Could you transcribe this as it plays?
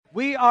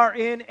We are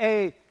in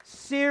a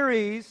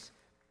series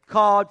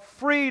called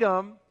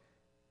Freedom,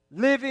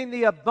 Living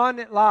the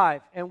Abundant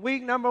Life. And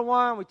week number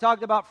 1, we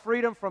talked about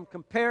freedom from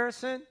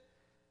comparison.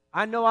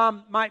 I know I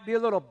might be a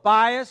little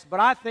biased, but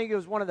I think it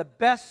was one of the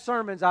best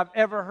sermons I've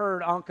ever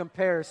heard on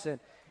comparison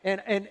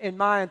in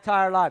my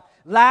entire life.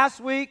 Last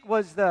week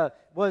was the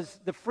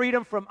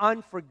freedom from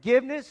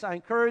unforgiveness. I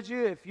encourage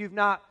you, if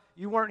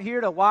you weren't here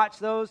to watch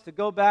those, to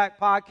go back,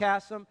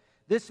 podcast them.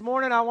 This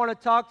morning I want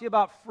to talk to you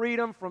about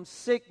freedom from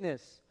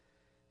sickness.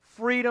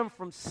 Freedom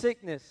from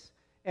sickness.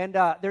 And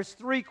there's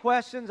 3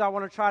 questions I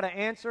want to try to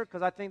answer,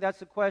 because I think that's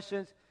the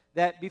questions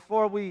that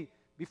before we're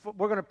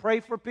going to pray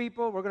for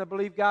people, we're going to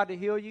believe God to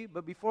heal you.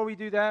 But before we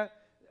do that,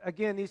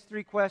 again, these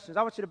 3 questions.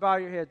 I want you to bow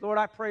your head. Lord,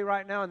 I pray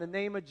right now in the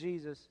name of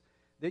Jesus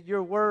that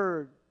your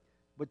word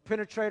would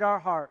penetrate our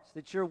hearts,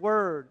 that your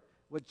word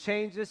would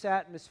change this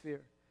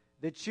atmosphere,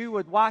 that you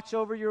would watch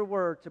over your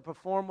word to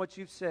perform what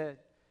you've said.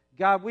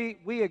 God,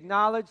 we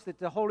acknowledge that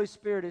the Holy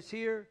Spirit is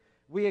here.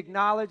 We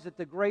acknowledge that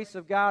the grace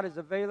of God is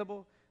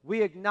available.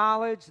 We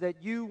acknowledge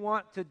that you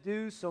want to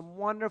do some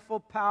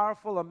wonderful,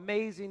 powerful,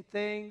 amazing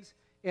things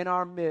in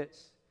our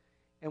midst.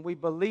 And we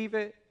believe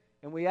it,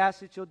 and we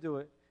ask that you'll do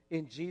it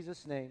in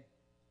Jesus' name.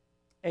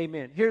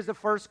 Amen. Here's the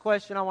first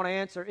question I want to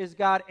answer. Is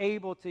God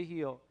able to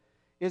heal?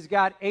 Is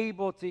God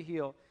able to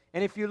heal?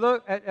 And if you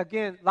look,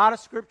 again, a lot of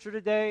scripture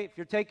today. If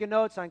you're taking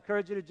notes, I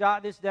encourage you to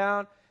jot this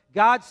down.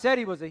 God said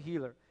he was a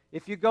healer.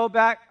 If you go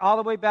back, all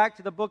the way back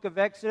to the book of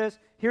Exodus,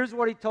 here's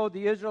what he told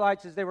the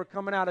Israelites as they were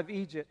coming out of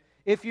Egypt.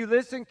 If you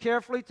listen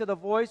carefully to the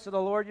voice of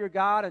the Lord your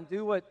God and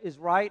do what is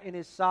right in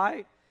his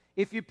sight,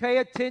 if you pay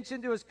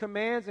attention to his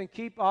commands and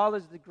keep all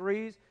his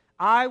decrees,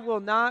 I will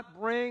not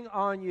bring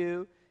on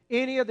you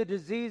any of the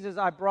diseases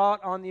I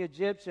brought on the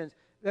Egyptians.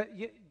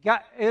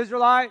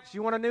 Israelites,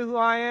 you want to know who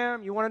I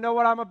am? You want to know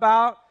what I'm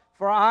about?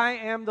 For I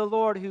am the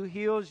Lord who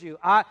heals you.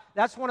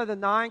 That's one of the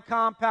 9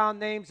 compound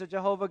names of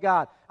Jehovah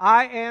God.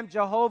 I am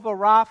Jehovah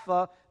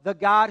Rapha, the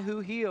God who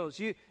heals.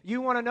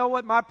 You want to know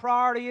what my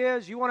priority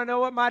is? You want to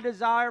know what my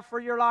desire for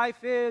your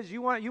life is? You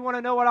want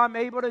to know what I'm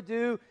able to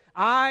do?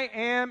 I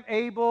am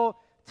able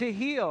to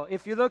heal.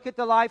 If you look at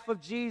the life of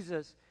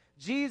Jesus,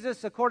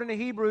 Jesus, according to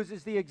Hebrews,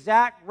 is the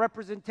exact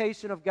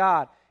representation of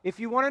God.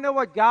 If you want to know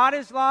what God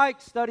is like,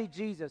 study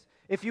Jesus.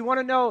 If you want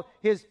to know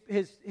his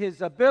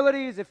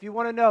abilities, if you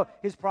want to know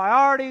his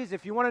priorities,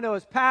 if you want to know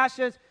his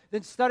passions,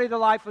 then study the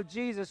life of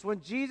Jesus. When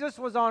Jesus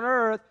was on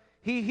earth,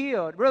 he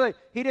healed. Really,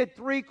 he did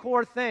 3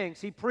 core things.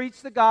 He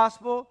preached the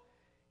gospel,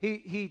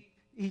 he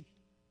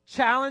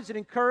challenged and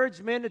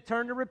encouraged men to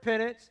turn to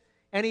repentance,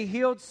 and he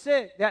healed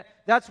sick.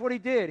 That's what he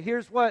did.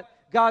 Here's what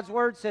God's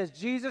word says.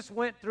 Jesus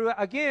went through,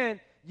 again,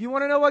 you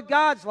want to know what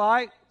God's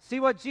like? See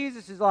what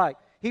Jesus is like.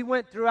 He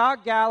went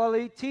throughout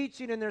Galilee,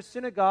 teaching in their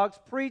synagogues,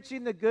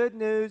 preaching the good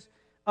news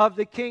of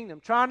the kingdom,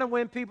 trying to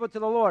win people to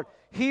the Lord,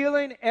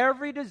 healing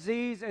every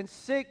disease and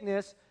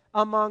sickness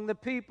among the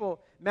people.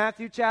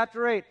 Matthew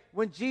chapter 8,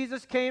 when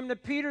Jesus came to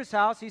Peter's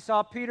house, he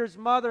saw Peter's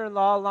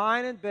mother-in-law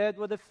lying in bed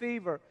with a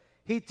fever.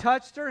 He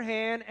touched her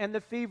hand, and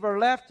the fever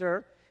left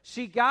her.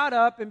 She got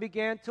up and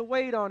began to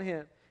wait on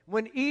him.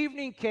 When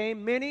evening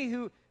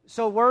came,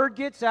 so word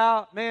gets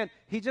out, man,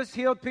 he just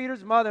healed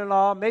Peter's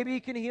mother-in-law, maybe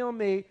he can heal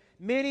me.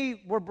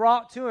 Many were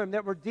brought to him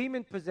that were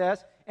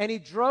demon-possessed, and he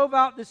drove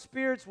out the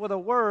spirits with a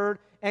word,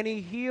 and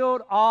he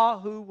healed all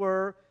who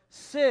were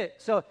sick.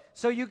 So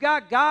you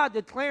got God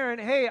declaring,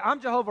 hey, I'm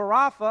Jehovah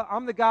Rapha,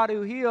 I'm the God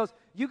who heals.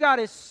 You got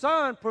his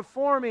son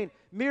performing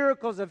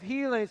miracles of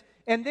healings,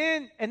 and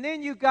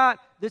then you got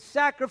the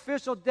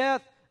sacrificial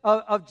death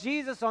of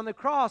Jesus on the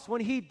cross.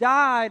 When he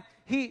died,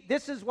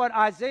 this is what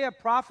Isaiah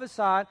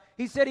prophesied.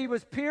 He said he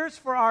was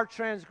pierced for our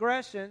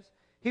transgressions,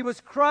 he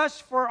was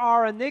crushed for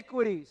our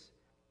iniquities.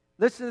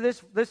 Listen to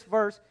this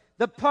verse.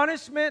 The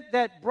punishment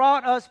that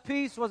brought us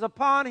peace was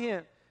upon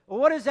him. Well,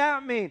 what does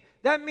that mean?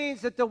 That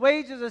means that the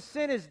wages of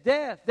sin is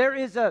death. There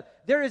is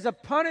a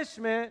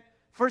punishment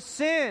for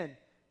sin.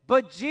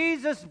 But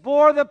Jesus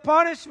bore the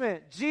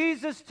punishment.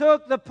 Jesus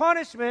took the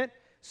punishment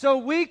so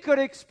we could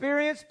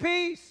experience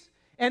peace.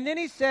 And then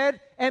he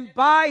said, and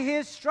by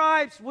his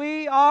stripes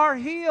we are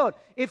healed.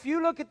 If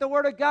you look at the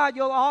Word of God,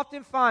 you'll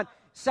often find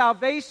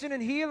salvation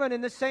and healing in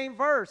the same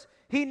verse.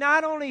 He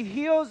not only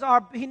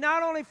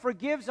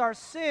forgives our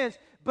sins,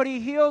 but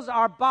he heals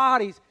our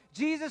bodies.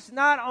 Jesus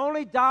not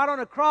only died on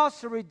a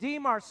cross to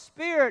redeem our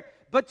spirit,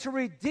 but to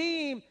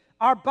redeem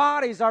our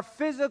bodies, our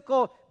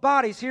physical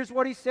bodies. Here's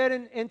what he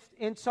said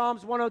in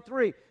Psalms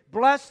 103.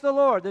 Bless the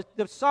Lord.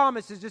 The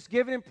psalmist is just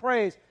giving him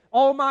praise.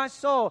 Oh, my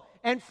soul,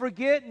 and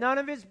forget none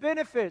of his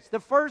benefits. The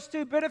first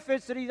 2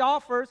 benefits that he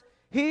offers,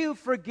 he who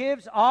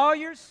forgives all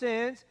your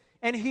sins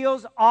and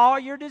heals all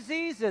your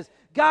diseases.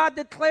 God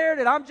declared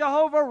it. I'm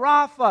Jehovah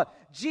Rapha.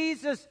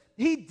 Jesus,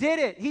 he did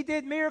it. He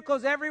did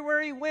miracles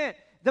everywhere he went.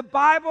 The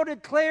Bible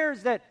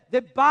declares that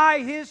by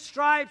his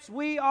stripes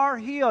we are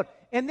healed.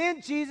 And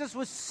then Jesus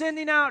was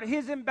sending out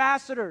his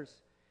ambassadors.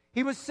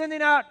 He was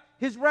sending out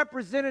his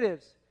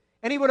representatives.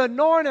 And he would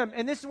anoint them.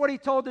 And this is what he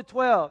told the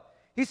 12.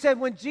 He said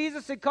when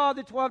Jesus had called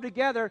the 12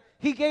 together,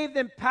 he gave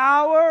them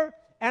power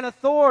and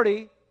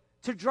authority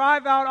to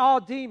drive out all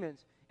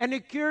demons and to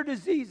cure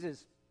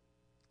diseases.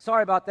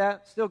 Sorry about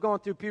that. Still going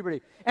through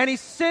puberty. And he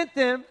sent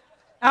them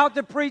out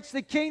to preach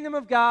the kingdom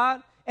of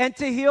God and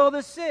to heal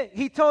the sick.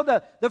 He told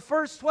the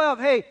first 12,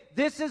 hey,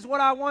 this is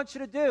what I want you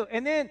to do.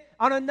 And then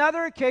on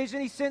another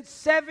occasion, he sent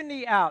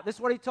 70 out. This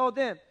is what he told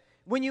them.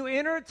 When you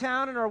enter a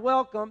town and are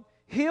welcome,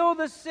 heal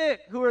the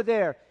sick who are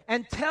there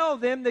and tell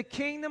them the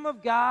kingdom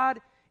of God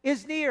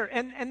is near.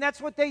 And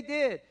that's what they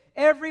did.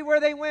 Everywhere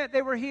they went,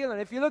 they were healing.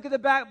 If you look at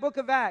the book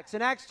of Acts,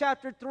 in Acts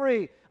chapter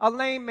 3, a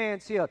lame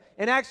man's healed.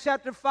 In Acts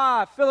chapter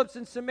 5, Philip's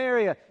in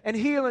Samaria, and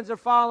healings are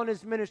following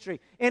his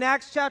ministry. In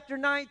Acts chapter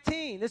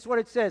 19, this is what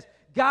it says.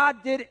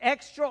 God did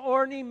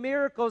extraordinary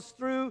miracles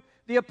through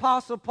the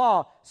Apostle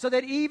Paul, so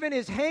that even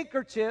his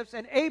handkerchiefs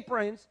and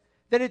aprons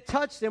that had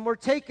touched him were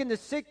taken to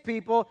sick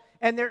people,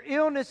 and their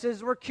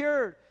illnesses were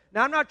cured.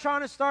 Now, I'm not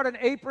trying to start an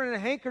apron and a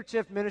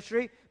handkerchief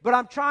ministry, but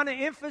I'm trying to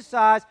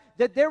emphasize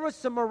that there was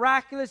some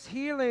miraculous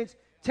healings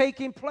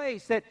taking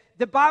place. That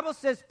the Bible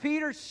says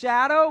Peter's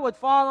shadow would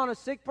fall on a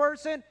sick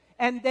person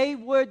and they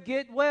would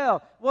get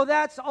well. Well,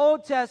 that's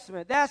Old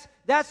Testament.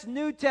 That's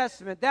New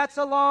Testament. That's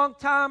a long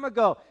time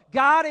ago.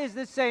 God is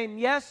the same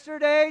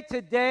yesterday,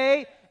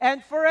 today,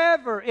 and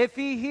forever. If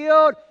he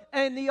healed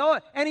and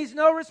he's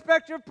no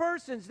respecter of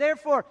persons.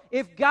 Therefore,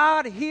 if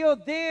God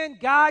healed then,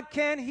 God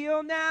can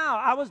heal now.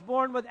 I was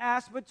born with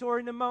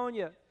aspiratory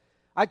pneumonia.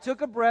 I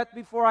took a breath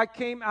before I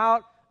came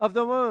out of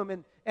the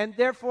womb, and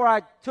therefore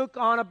I took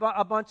on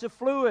a bunch of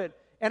fluid,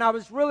 and I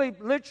was really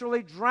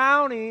literally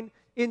drowning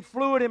in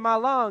fluid in my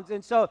lungs,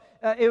 and so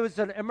it was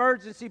an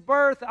emergency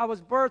birth. I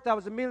was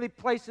immediately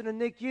placed in a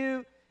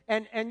NICU,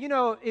 and you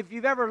know, if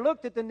you've ever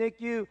looked at the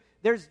NICU,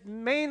 there's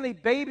mainly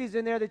babies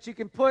in there that you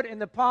can put in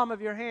the palm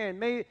of your hand,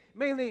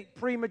 mainly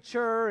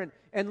premature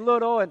and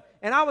little, and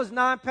I was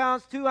 9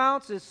 pounds, 2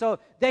 ounces, so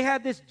they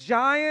had this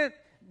giant,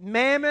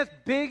 mammoth,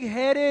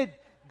 big-headed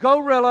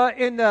gorilla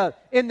in the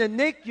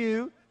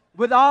NICU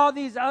with all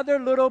these other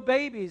little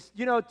babies,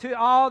 you know, to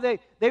all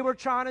they were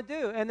trying to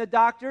do. And the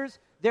doctors,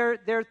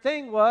 their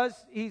thing was,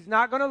 he's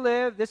not going to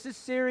live, this is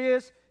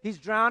serious, he's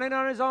drowning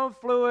on his own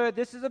fluid,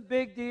 this is a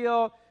big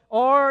deal,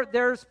 or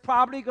there's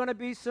probably going to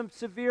be some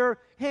severe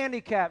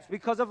handicaps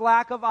because of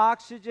lack of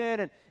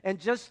oxygen and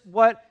just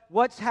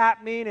what's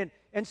happening.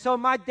 And so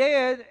my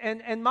dad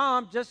and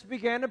mom just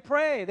began to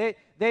pray.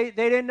 They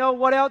didn't know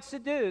what else to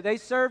do. They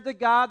served a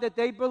God that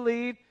they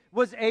believed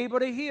was able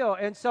to heal.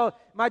 And so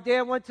my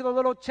dad went to the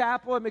little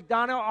chapel at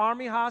McDonough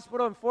Army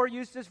Hospital in Fort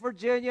Eustis,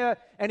 Virginia,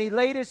 and he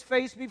laid his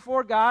face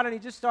before God, and he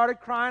just started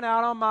crying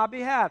out on my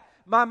behalf.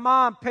 My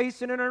mom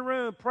pacing in her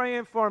room,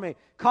 praying for me,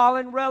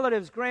 calling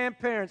relatives,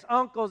 grandparents,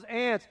 uncles,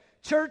 aunts,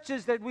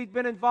 churches that we've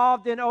been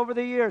involved in over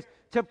the years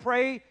to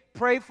pray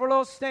for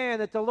little Stan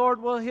that the Lord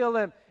will heal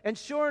him. And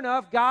sure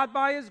enough, God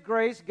by his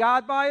grace,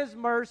 God by his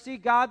mercy,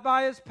 God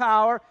by his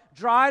power,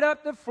 dried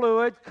up the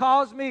fluid,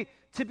 caused me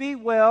to be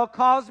well,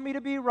 caused me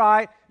to be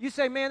right. You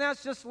say, man,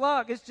 that's just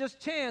luck. It's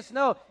just chance.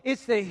 No,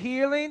 it's the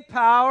healing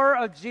power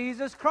of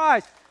Jesus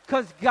Christ,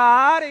 because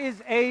God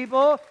is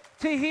able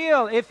to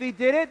heal. If he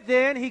did it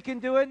then, he can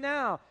do it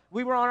now.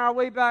 We were on our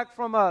way back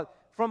from a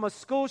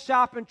school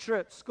shopping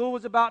trip. School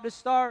was about to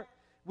start.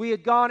 We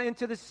had gone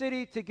into the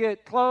city to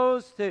get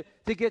clothes, to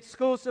get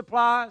school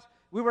supplies.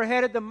 We were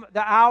headed the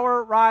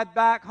hour ride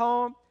back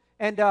home,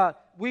 and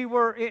we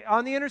were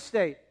on the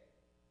interstate.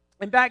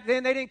 And back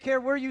then, they didn't care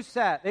where you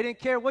sat. They didn't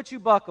care what you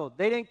buckled.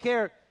 They didn't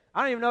care.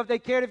 I don't even know if they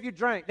cared if you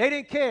drank. They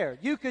didn't care.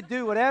 You could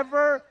do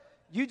whatever.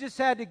 You just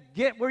had to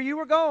get where you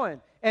were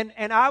going. And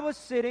I was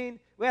sitting,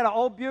 we had an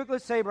old Buick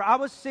LeSabre. I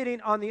was sitting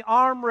on the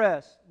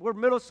armrest. We're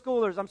middle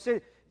schoolers. I'm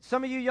sitting.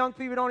 Some of you young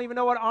people don't even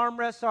know what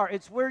armrests are.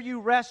 It's where you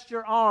rest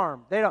your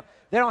arm. They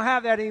don't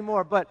have that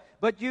anymore. But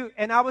you,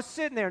 and I was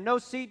sitting there, no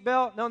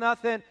seatbelt, no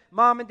nothing.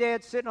 Mom and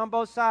Dad sitting on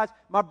both sides.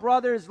 My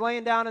brother is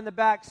laying down in the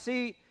back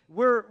seat.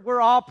 We're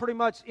all pretty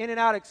much in and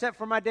out except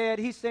for my dad.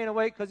 He's staying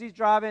awake because he's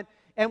driving.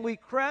 And we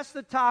crest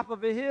the top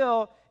of a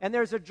hill, and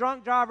there's a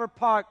drunk driver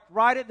parked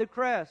right at the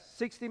crest,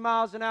 60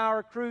 miles an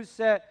hour, cruise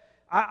set.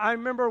 I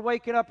remember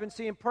waking up and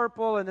seeing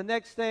purple, and the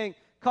next thing,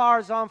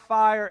 cars on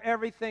fire,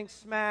 everything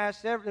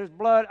smashed, there's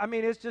blood. I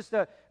mean, it's just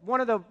one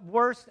of the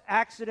worst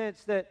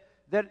accidents that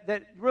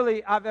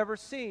really I've ever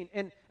seen.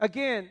 And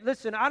again,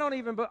 listen,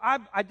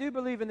 I do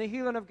believe in the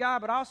healing of God,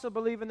 but I also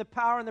believe in the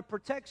power and the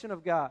protection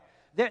of God.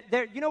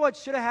 You know what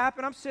should have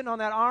happened? I'm sitting on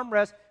that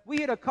armrest. We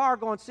hit a car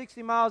going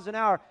 60 miles an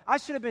hour. I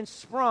should have been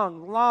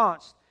sprung,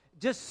 launched,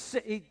 just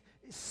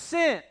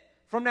sent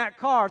from that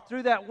car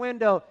through that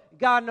window,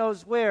 God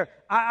knows where.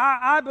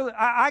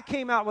 I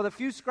came out with a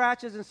few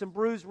scratches and some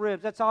bruised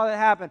ribs. That's all that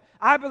happened.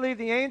 I believe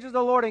the angels of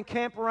the Lord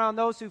encamp around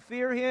those who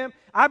fear him.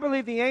 I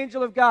believe the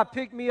angel of God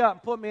picked me up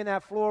and put me in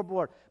that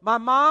floorboard. My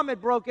mom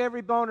had broke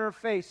every bone in her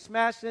face,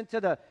 smashed into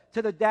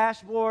the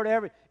dashboard,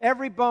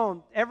 every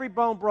bone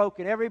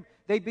broken.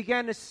 They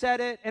began to set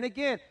it. And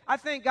again, I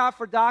thank God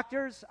for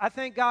doctors. I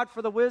thank God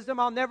for the wisdom.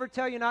 I'll never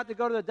tell you not to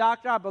go to the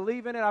doctor. I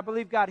believe in it. I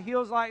believe God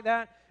heals like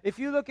that. If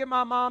you look at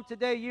my mom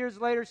today, years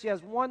later, she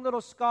has one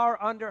little scar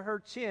under her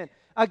chin.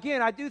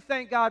 Again, I do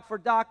thank God for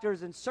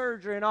doctors and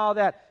surgery and all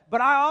that.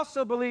 But I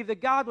also believe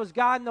that God was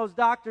guiding those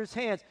doctors'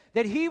 hands,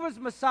 that he was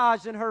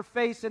massaging her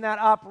face in that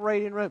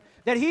operating room,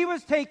 that he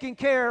was taking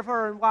care of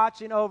her and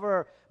watching over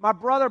her. My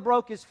brother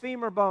broke his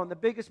femur bone, the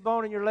biggest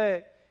bone in your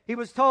leg. He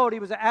was told, he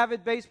was an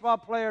avid baseball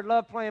player,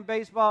 loved playing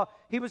baseball.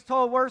 He was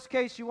told, worst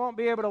case, you won't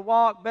be able to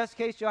walk. Best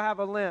case, you'll have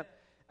a limp.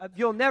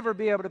 You'll never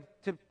be able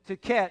to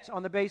catch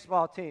on the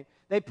baseball team.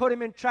 They put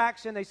him in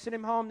traction. They sent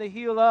him home to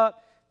heal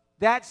up.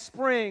 That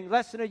spring,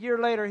 less than a year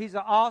later, he's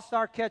an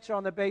all-star catcher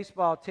on the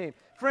baseball team.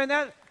 Friend,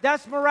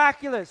 that's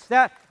miraculous.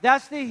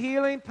 That's the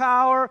healing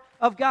power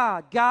of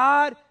God.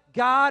 God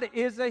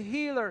is a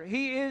healer.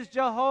 He is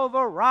Jehovah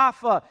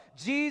Rapha.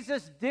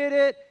 Jesus did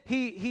it.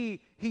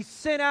 He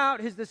sent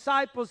out his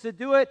disciples to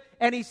do it,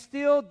 and he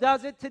still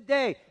does it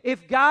today.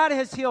 If God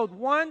has healed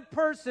one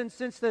person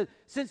since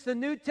the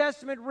New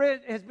Testament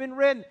has been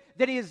written,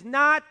 that he has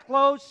not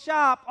closed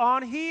shop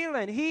on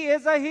healing. He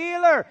is a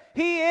healer.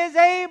 He is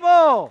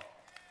able.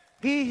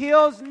 He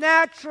heals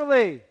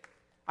naturally.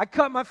 I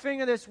cut my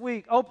finger this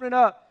week, opening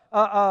up,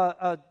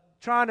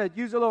 trying to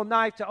use a little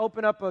knife to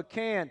open up a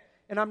can,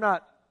 and I'm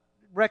not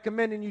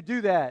recommending you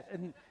do that.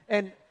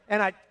 And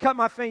I cut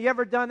my finger. You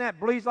ever done that?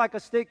 Bleeds like a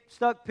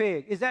stuck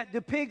pig.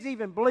 Do pigs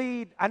even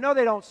bleed? I know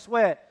they don't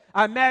sweat.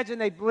 I imagine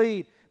they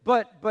bleed,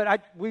 but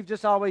we've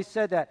just always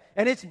said that.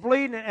 And it's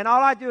bleeding, and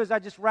all I do is I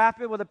just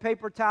wrap it with a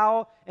paper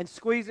towel and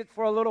squeeze it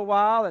for a little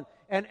while,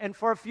 and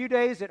for a few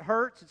days it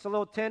hurts. It's a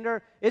little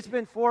tender. It's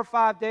been 4 or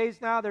 5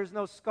 days now. There's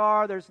no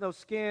scar. There's no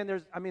skin.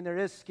 There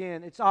is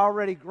skin. It's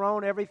already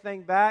grown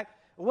everything back.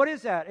 What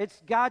is that?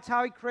 God's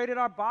how he created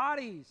our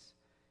bodies.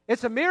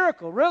 It's a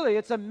miracle, really.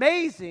 It's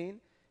amazing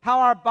how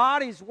our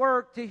bodies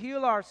work to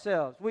heal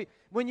ourselves.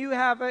 When you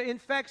have an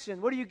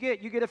infection, what do you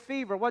get? You get a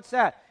fever. What's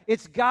that?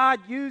 It's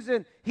God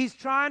he's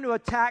trying to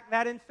attack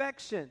that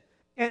infection.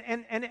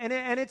 And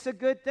it's a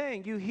good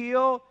thing. You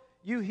heal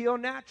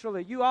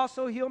naturally. You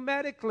also heal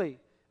medically.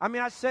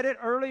 I said it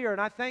earlier,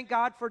 and I thank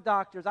God for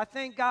doctors. I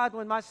thank God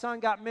when my son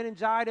got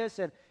meningitis,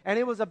 and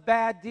it was a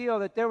bad deal,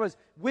 that there was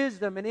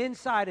wisdom and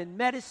insight and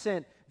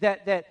medicine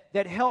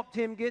that helped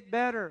him get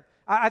better.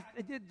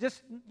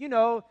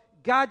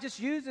 God just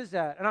uses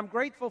that, and I'm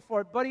grateful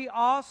for it. But he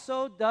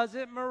also does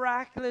it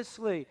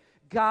miraculously.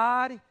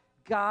 God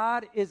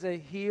is a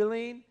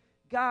healing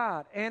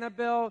God.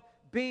 Annabelle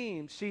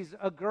Beams, she's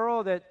a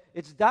girl that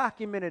it's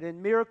documented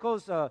in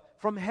Miracles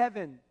from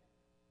Heaven,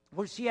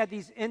 where she had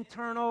these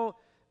internal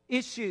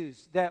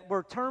issues that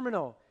were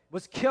terminal,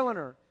 was killing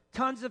her,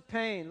 tons of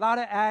pain, a lot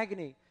of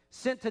agony,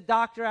 sent to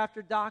doctor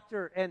after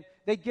doctor, and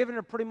they'd given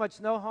her pretty much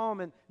no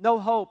home and no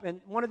hope. And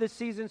one of the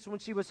seasons when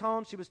she was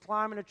home, she was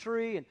climbing a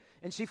tree,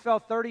 and she fell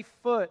 30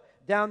 foot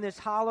down this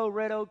hollow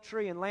red oak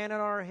tree and landed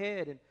on her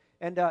head.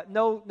 And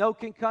no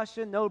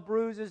concussion, no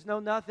bruises, no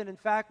nothing. In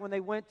fact, when they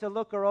went to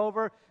look her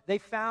over, they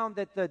found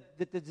that the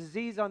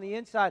disease on the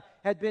inside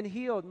had been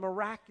healed,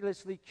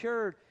 miraculously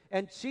cured.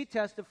 And she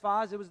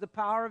testifies it was the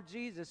power of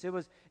Jesus.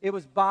 It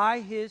was by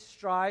his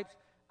stripes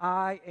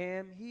I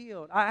am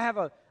healed. I have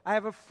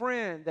a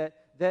friend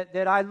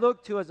that I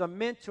look to as a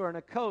mentor and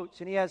a coach,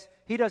 and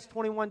he does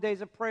 21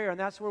 days of prayer, and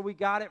that's where we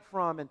got it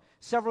from. And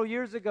several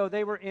years ago,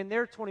 they were in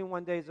their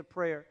 21 days of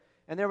prayer,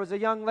 and there was a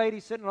young lady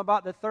sitting on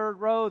about the third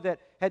row that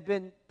had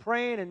been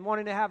praying and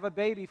wanting to have a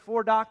baby.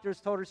 4 doctors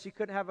told her she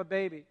couldn't have a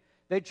baby.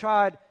 They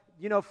tried,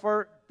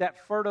 for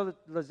that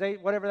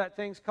fertilization, whatever that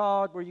thing's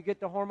called, where you get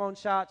the hormone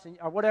shots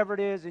or whatever it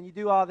is, and you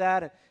do all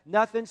that, and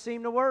nothing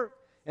seemed to work.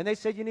 And they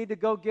said, you need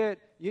to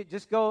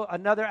just go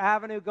another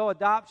avenue, go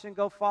adoption,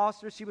 go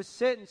foster. She was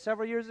sitting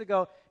several years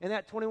ago in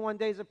that 21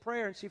 days of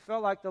prayer, and she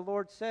felt like the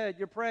Lord said,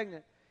 you're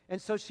pregnant. And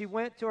so she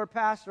went to her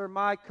pastor,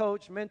 my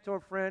coach,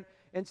 mentor friend,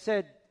 and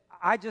said,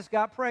 I just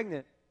got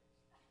pregnant.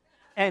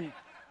 And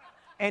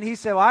he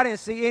said, well, I didn't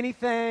see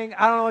anything.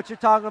 I don't know what you're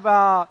talking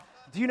about.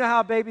 Do you know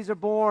how babies are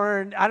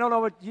born? I don't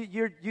know what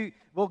you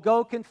will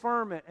go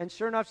confirm it. And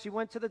sure enough, she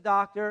went to the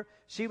doctor.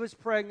 She was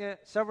pregnant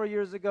several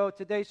years ago.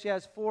 Today, she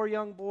has 4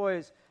 young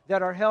boys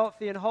that are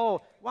healthy and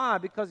whole. Why?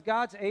 Because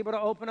God's able to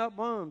open up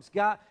wombs.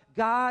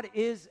 God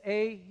is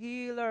a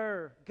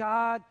healer.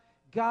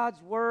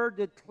 God's word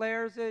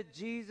declares it.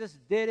 Jesus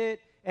did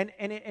it, and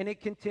it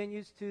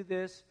continues to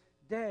this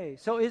day.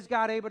 So is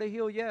God able to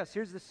heal? Yes.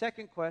 Here's the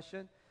second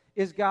question.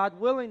 Is God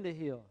willing to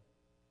heal?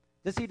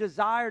 Does he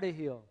desire to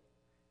heal?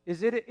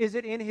 Is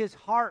it in his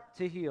heart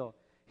to heal?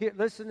 Here,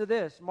 listen to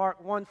this,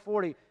 Mark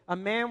 1:40. A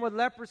man with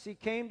leprosy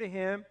came to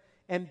him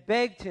and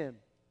begged him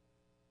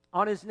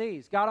on his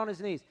knees, got on his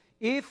knees.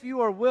 If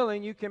you are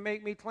willing, you can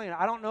make me clean.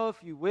 I don't know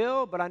if you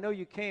will, but I know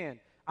you can.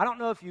 I don't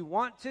know if you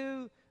want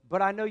to,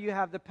 but I know you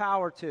have the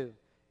power to.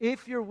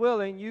 If you're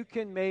willing, you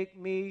can make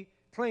me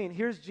clean.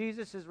 Here's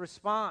Jesus'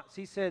 response.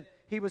 He said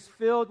he was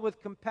filled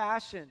with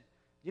compassion.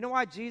 You know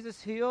why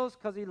Jesus heals?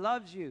 Because he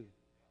loves you,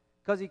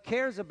 because he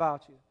cares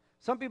about you.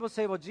 Some people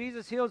say, well,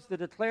 Jesus heals to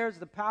declares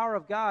the power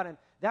of God, and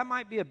that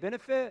might be a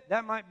benefit.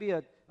 That might be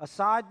a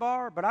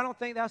sidebar, but I don't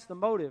think that's the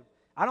motive.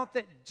 I don't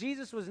think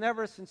Jesus was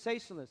never a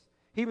sensationalist.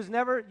 He was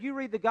never, you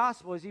read the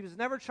Gospels, he was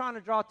never trying to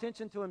draw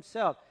attention to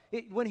himself.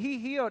 When he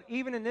healed,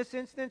 even in this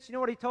instance, you know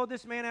what he told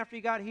this man after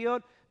he got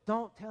healed?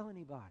 don't tell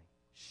anybody.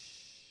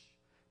 Shh.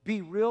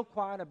 Be real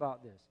quiet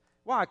about this.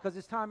 Why? Because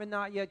his time had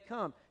not yet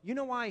come. You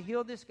know why he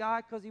healed this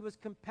guy? Because he was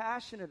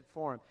compassionate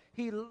for him.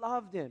 He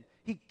loved him.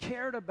 He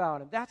cared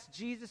about him. That's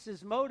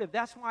Jesus' motive.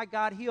 That's why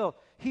God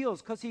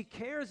heals, because he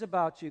cares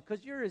about you,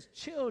 because you're his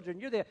children.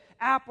 You're the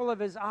apple of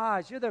his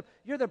eyes.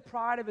 You're the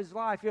pride of his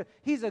life.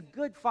 He's a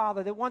good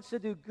father that wants to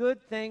do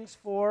good things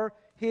for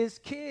his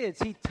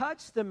kids. He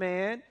touched the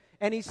man,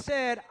 and he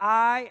said,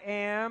 I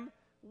am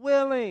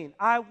willing.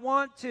 I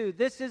want to.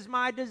 This is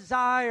my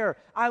desire.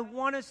 I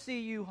want to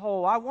see you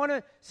whole. I want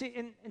to see,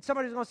 and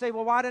somebody's going to say,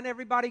 well, why didn't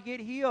everybody get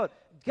healed?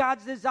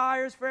 God's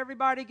desire is for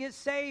everybody to get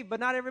saved, but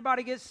not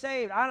everybody gets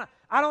saved. I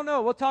don't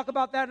know. We'll talk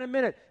about that in a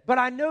minute. But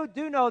I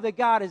do know that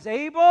God is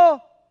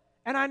able,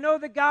 and I know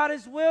that God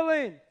is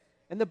willing.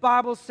 And the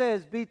Bible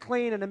says, be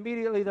clean, and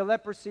immediately the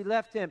leprosy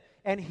left him,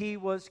 and he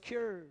was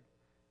cured.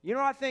 You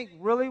know what I think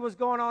really was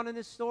going on in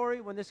this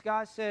story when this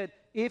guy said,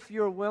 if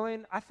you're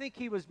willing? I think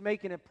he was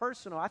making it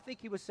personal. I think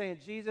he was saying,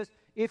 Jesus,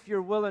 if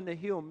you're willing to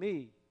heal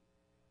me.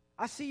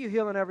 I see you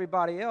healing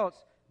everybody else,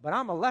 but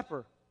I'm a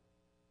leper.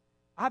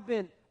 I've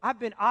been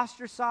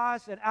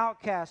ostracized and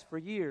outcast for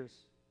years.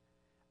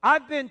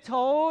 I've been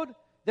told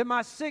that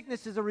my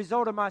sickness is a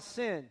result of my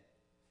sin.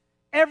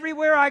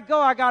 Everywhere I go,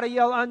 I got to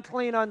yell,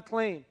 unclean,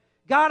 unclean.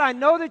 God, I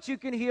know that you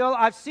can heal.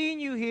 I've seen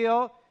you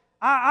heal.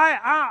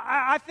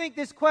 I think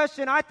this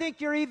question, I think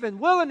you're even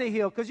willing to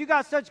heal because you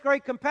got such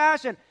great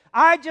compassion.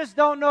 I just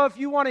don't know if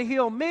you want to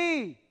heal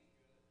me.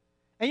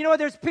 And you know what?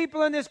 There's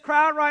people in this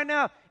crowd right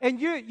now, and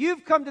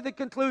you've come to the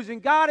conclusion,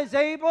 God is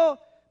able,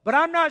 but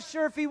I'm not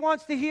sure if he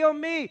wants to heal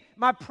me.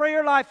 My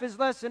prayer life is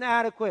less than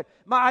adequate.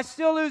 I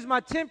still lose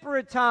my temper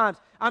at times.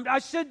 I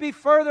should be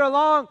further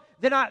along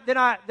than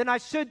I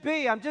should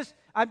be.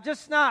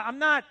 I'm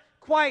not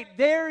quite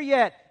there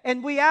yet.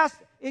 And we ask,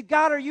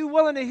 God, are you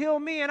willing to heal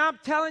me? And I'm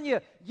telling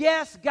you,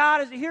 yes,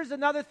 God is. Here's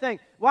another thing.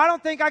 Well, I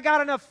don't think I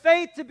got enough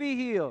faith to be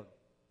healed.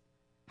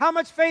 How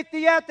much faith do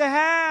you have to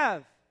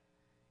have?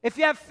 If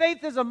you have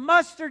faith as a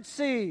mustard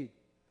seed,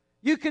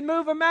 you can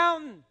move a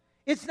mountain.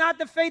 It's not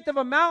the faith of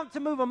a mountain to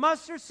move a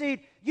mustard seed.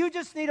 You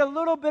just need a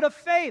little bit of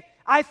faith.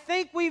 I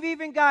think we've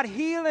even got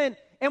healing,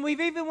 and we've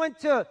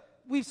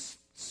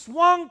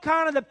swung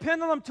kind of the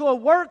pendulum to a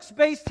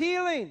works-based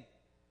healing.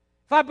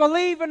 If I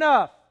believe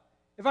enough,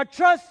 if I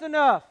trust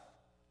enough,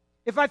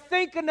 if I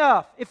think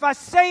enough, if I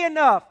say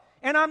enough,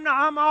 and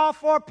I'm all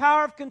for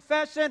power of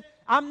confession.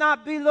 I'm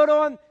not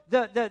belittling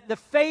the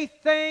faith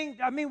thing.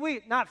 I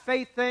mean, not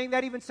faith thing.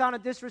 That even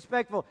sounded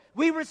disrespectful.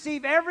 We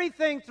receive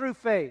everything through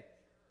faith.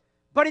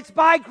 But it's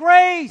by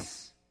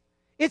grace.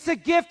 It's a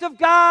gift of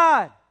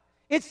God.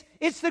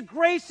 It's the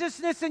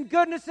graciousness and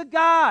goodness of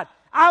God.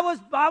 I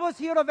was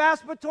healed of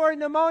aspiratory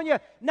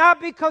pneumonia, not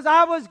because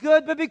I was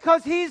good, but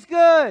because he's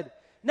good.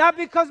 Not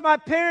because my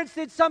parents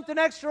did something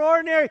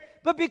extraordinary,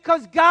 but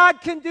because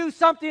God can do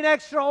something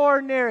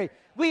extraordinary.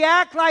 We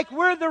act like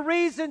we're the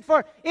reason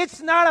for it.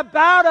 It's not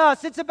about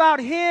us. It's about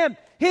him,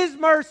 his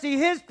mercy,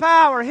 his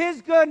power,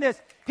 his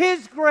goodness,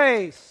 his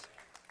grace.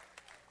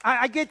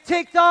 I get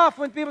ticked off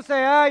when people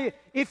say,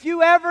 if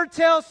you ever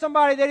tell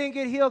somebody they didn't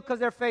get healed because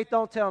their faith,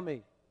 don't tell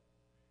me.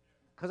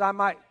 Because I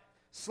might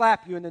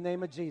slap you in the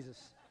name of Jesus.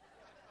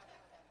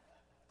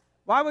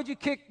 Why would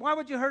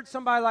you hurt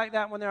somebody like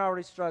that when they're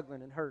already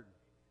struggling and hurting?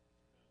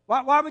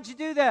 Why would you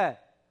do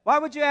that? Why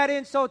would you add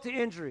insult to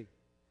injury?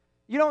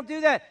 You don't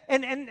do that.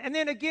 And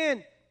then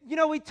again,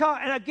 we talk,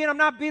 and again, I'm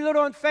not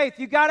belittling faith.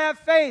 You got to have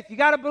faith. You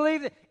got to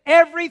believe that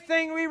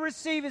everything we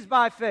receive is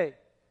by faith,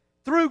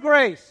 through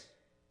grace.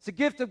 It's a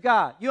gift of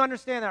God. You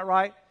understand that,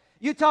 right?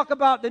 You talk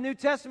about the New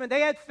Testament.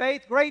 They had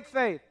faith, great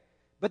faith,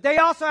 but they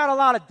also had a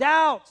lot of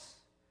doubts.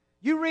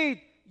 You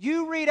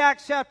read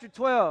Acts chapter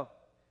 12.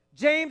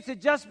 James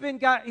had just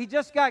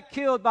got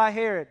killed by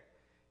Herod.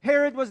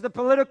 Herod was the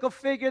political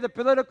figure, the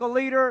political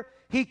leader.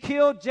 He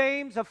killed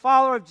James, a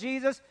follower of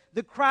Jesus.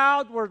 The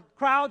crowds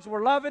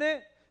were loving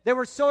it. They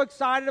were so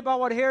excited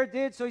about what Herod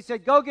did. So he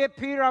said, go get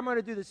Peter. I'm going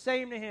to do the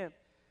same to him.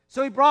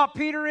 So he brought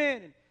Peter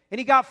in, and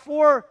he got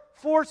four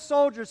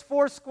soldiers,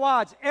 4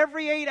 squads.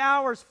 Every 8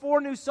 hours, 4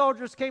 new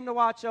soldiers came to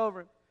watch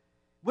over him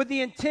with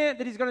the intent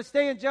that he's going to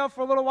stay in jail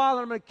for a little while,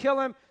 and I'm going to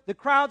kill him. The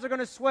crowds are going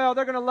to swell.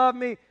 They're going to love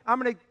me.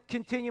 I'm going to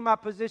continue my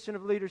position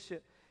of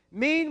leadership.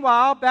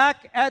 Meanwhile,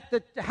 back at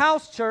the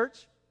house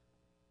church,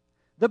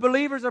 the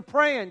believers are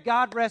praying,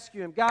 God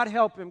rescue him, God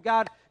help him,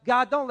 God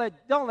don't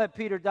let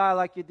Peter die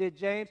like you did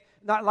James,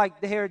 not like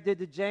the Herod did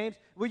to James.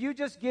 Will you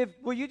just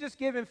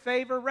give him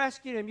favor,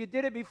 rescue him? You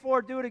did it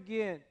before, do it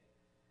again.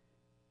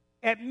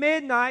 At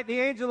midnight, the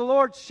angel of the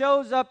Lord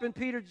shows up in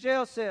Peter's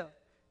jail cell,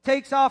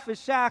 takes off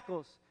his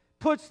shackles,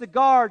 puts the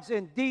guards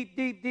in deep,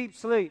 deep, deep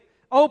sleep,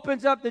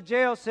 opens up the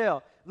jail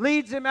cell,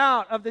 leads him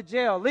out of the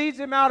jail, leads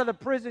him out of the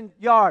prison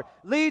yard,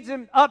 leads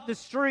him up the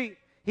street.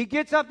 He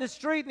gets up the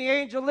street and the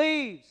angel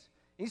leaves.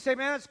 You say,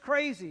 man, that's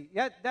crazy.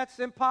 Yeah, that's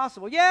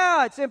impossible.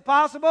 Yeah, it's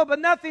impossible, but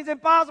nothing's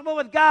impossible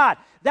with God.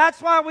 That's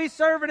why we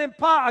serve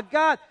a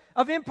God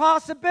of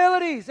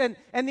impossibilities. And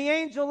the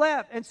angel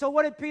left. And so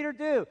what did Peter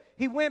do?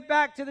 He went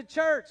back to the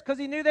church because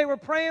he knew they were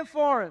praying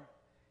for him.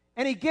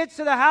 And he gets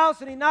to the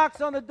house and he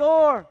knocks on the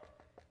door.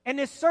 And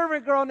this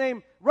servant girl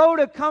named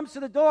Rhoda comes to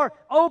the door,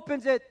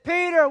 opens it.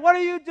 Peter, what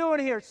are you doing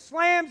here?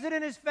 Slams it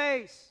in his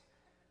face.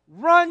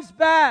 Runs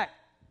back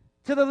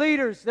to the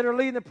leaders that are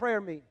leading the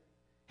prayer meeting.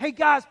 Hey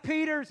guys,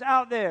 Peter's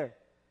out there.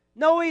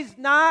 No, he's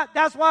not.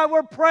 That's why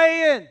we're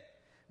praying.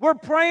 We're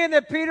praying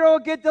that Peter will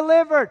get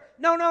delivered.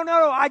 No.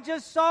 I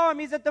just saw him.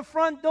 He's at the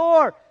front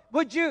door.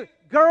 Would you,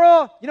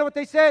 girl, you know what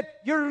they said?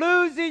 You're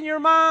losing your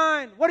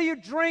mind. What are you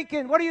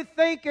drinking? What are you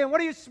thinking?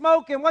 What are you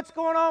smoking? What's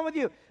going on with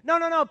you?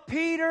 No.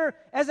 Peter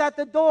is at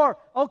the door.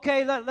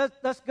 Okay,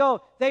 let's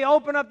go. They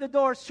open up the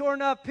door. Sure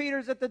enough,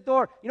 Peter's at the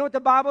door. You know what the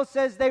Bible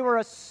says? They were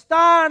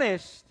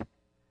astonished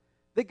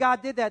that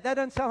God did that. That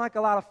doesn't sound like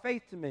a lot of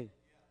faith to me.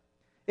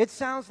 It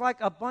sounds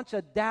like a bunch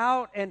of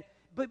doubt,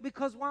 but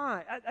because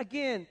why?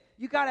 Again,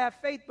 you got to have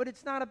faith, but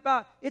it's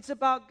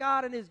about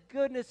God and His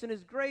goodness and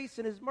His grace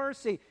and His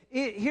mercy.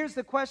 Here's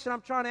the question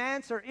I'm trying to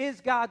answer.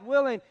 Is God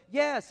willing?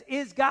 Yes.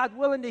 Is God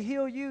willing to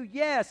heal you?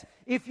 Yes.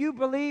 If you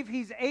believe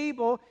He's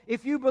able,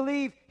 if you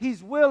believe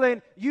He's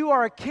willing, you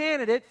are a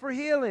candidate for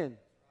healing.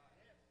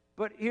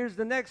 But here's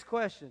the next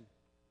question.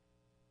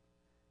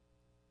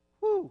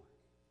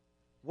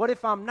 What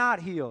if I'm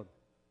not healed?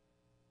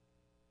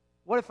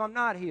 What if I'm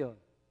not healed?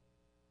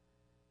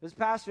 Because,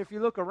 Pastor, if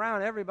you look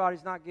around,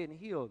 everybody's not getting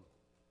healed.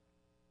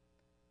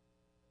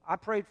 I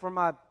prayed for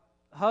my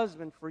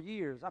husband for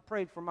years. I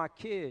prayed for my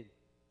kid.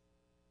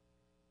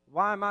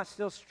 Why am I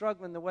still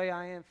struggling the way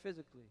I am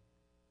physically?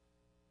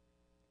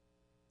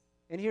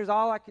 And here's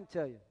all I can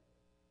tell you.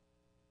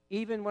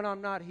 Even when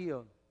I'm not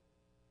healed,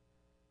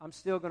 I'm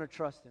still going to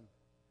trust Him.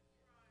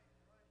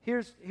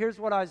 Here's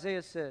what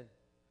Isaiah said.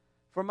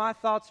 For my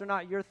thoughts are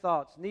not your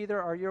thoughts,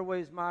 neither are your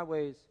ways my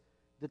ways,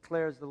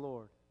 declares the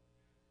Lord.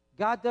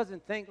 God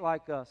doesn't think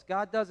like us.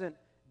 God doesn't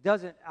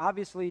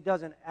obviously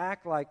doesn't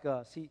act like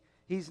us.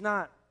 He's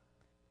not,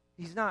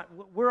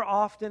 we're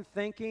often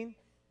thinking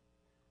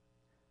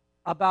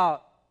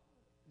about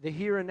the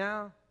here and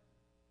now.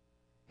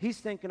 He's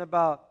thinking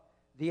about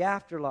the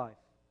afterlife.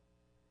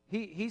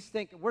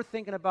 We're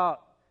thinking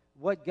about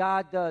what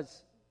God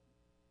does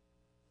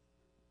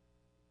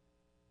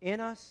in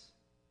us.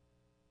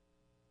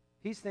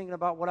 He's thinking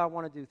about what I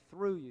want to do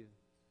through you.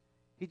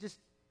 He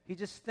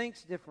just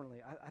thinks differently.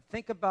 I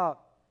think about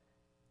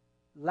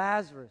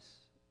Lazarus.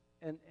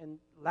 And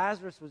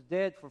Lazarus was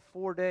dead for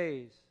 4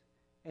 days.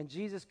 And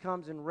Jesus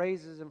comes and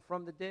raises him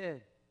from the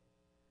dead.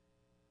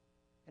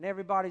 And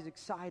everybody's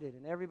excited.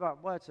 And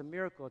it's a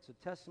miracle. It's a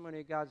testimony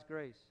of God's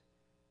grace.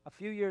 A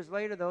few years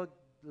later, though,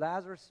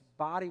 Lazarus'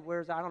 body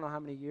wears out. I don't know how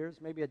many years,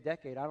 maybe a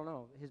decade. I don't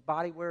know. His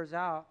body wears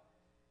out.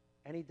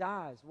 And he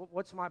dies.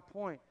 What's my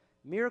point?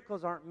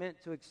 Miracles aren't meant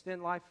to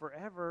extend life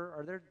forever.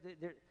 Or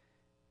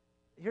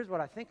here's what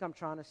I think I'm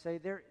trying to say.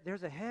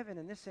 There's a heaven,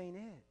 and this ain't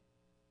it.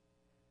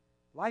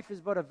 Life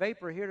is but a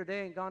vapor, here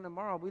today and gone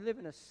tomorrow. We live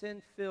in a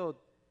sin-filled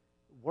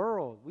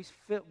world.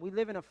 We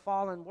live in a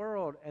fallen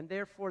world, and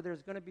therefore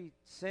there's going to be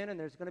sin, and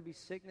there's going to be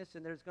sickness,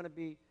 and there's going to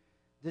be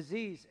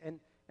disease. And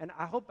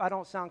I hope I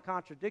don't sound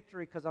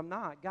contradictory, because I'm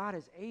not. God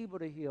is able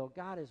to heal.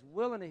 God is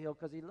willing to heal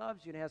because He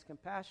loves you and has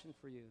compassion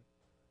for you.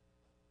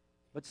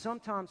 But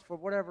sometimes, for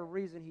whatever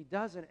reason, He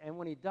doesn't, and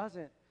when He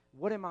doesn't,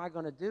 what am I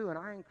going to do? And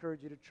I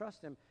encourage you to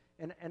trust Him.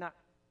 And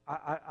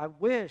I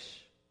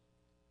wish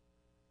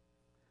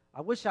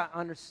I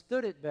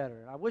understood it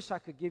better. I wish I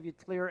could give you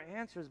clearer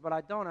answers, but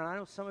I don't. And I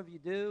know some of you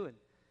do, and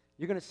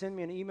you're going to send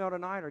me an email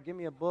tonight or give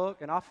me a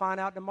book, and I'll find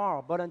out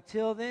tomorrow. But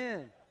until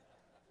then,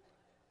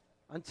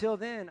 I'm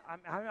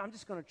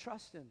just going to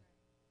trust Him.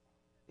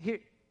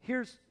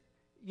 Here's,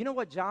 you know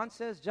what John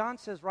says? John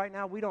says right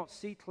now we don't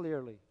see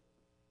clearly.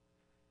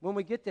 When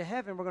we get to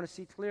heaven, we're going to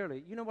see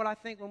clearly. You know what I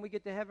think? When we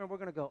get to heaven, we're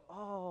going to go,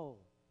 oh,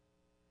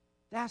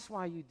 that's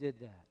why you did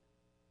that.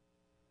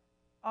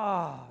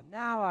 Oh,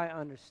 now I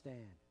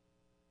understand.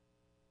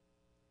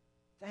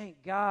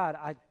 Thank God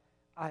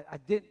I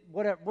did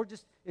whatever. We're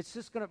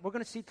going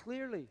to see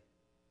clearly.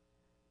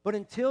 But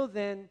until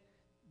then,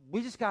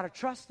 we just got to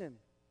trust Him.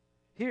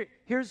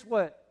 Here's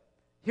what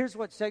 2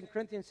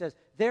 Corinthians says.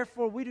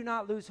 Therefore, we do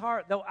not lose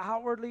heart. Though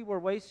outwardly we're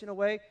wasting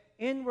away,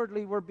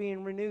 inwardly we're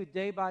being renewed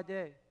day by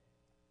day.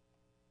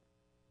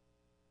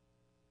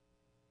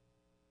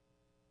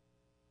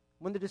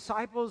 When the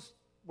disciples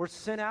were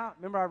sent out,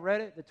 remember I read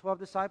it, the 12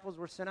 disciples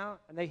were sent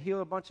out, and they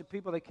healed a bunch of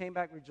people. They came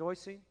back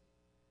rejoicing.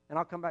 And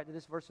I'll come back to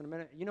this verse in a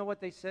minute. You know what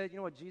they said? You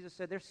know what Jesus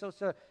said? They're so,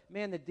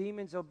 man, the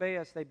demons obey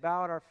us. They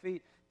bow at our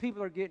feet.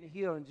 People are getting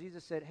healed. And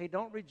Jesus said, hey,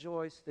 don't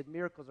rejoice that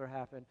miracles are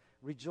happening.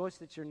 Rejoice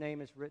that your name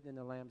is written in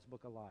the Lamb's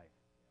Book of Life.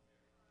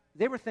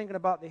 They were thinking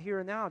about the here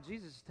and now.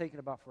 Jesus is thinking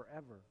about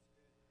forever.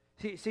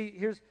 See,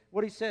 here's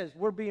what He says.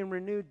 We're being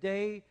renewed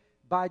day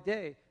by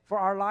day. For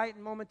our light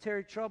and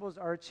momentary troubles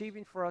are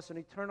achieving for us an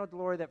eternal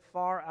glory that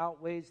far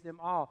outweighs them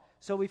all.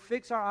 So we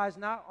fix our eyes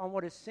not on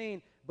what is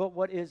seen, but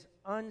what is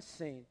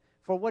unseen.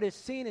 For what is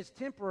seen is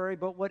temporary,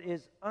 but what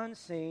is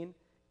unseen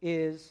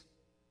is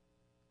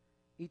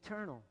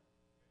eternal.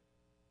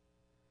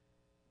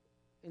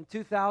 In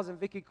 2000,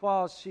 Vicki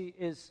Qualls,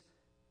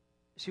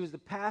 she was the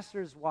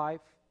pastor's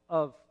wife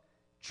of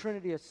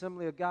Trinity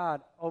Assembly of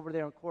God over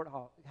there in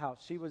Courthouse.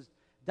 She was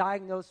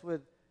diagnosed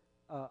with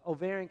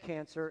ovarian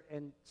cancer,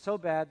 and so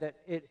bad that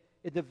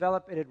it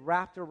developed, it had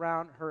wrapped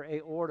around her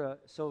aorta,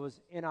 so it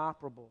was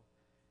inoperable.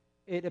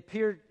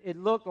 It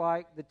looked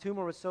like the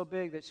tumor was so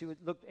big that she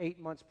looked 8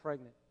 months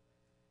pregnant.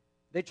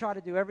 They tried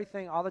to do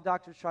everything, all the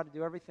doctors tried to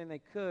do everything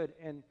they could,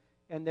 and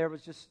it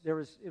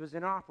was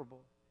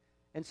inoperable.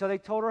 And so they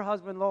told her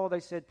husband, Lowell, they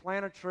said,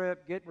 plan a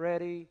trip, get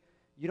ready.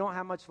 You don't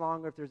have much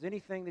longer. If there's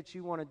anything that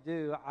you want to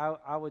do,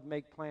 I would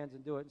make plans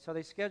and do it. And so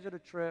they scheduled a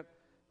trip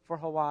for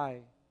Hawaii.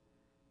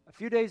 A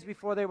few days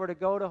before they were to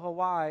go to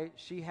Hawaii,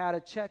 she had a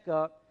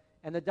checkup,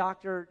 and the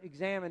doctor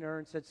examined her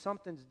and said,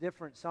 something's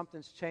different,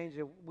 something's changed.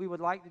 We would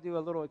like to do a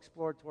little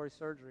exploratory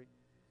surgery.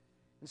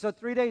 And so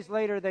 3 days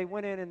later, they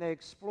went in and they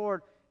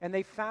explored, and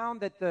they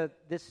found that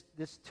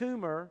this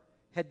tumor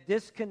had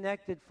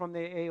disconnected from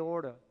the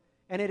aorta,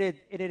 and it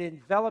had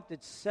enveloped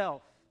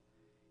itself.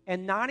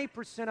 And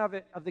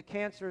 90% of the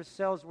cancerous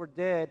cells were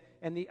dead,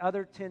 and the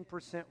other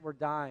 10% were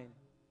dying.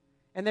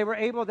 And they were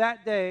able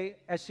that day,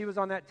 as she was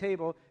on that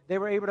table, they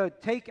were able to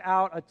take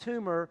out a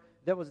tumor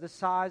that was the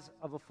size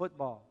of a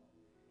football.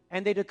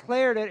 And they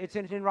declared it, it's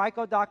in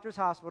Henrico Doctors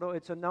Hospital,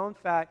 it's a known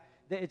fact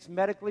that it's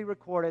medically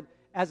recorded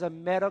as a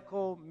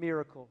medical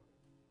miracle.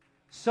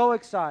 So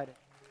excited.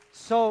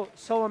 So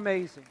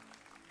amazing.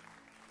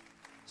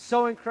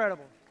 So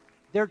incredible.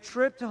 Their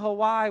trip to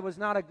Hawaii was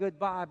not a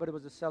goodbye, but it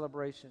was a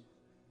celebration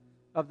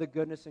of the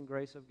goodness and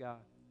grace of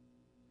God.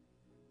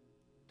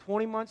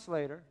 20 months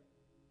later,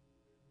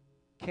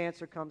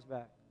 cancer comes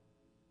back.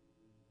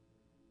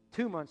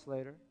 2 months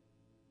later,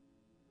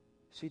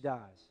 she dies.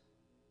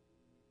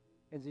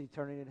 Ends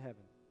eternity in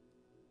heaven.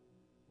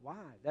 Why?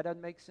 That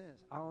doesn't make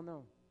sense. I don't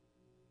know.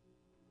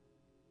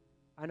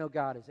 I know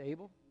God is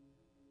able,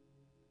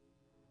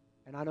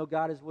 and I know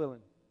God is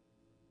willing.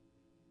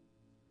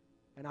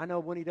 And I know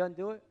when He doesn't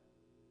do it,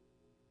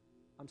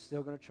 I'm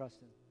still going to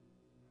trust Him.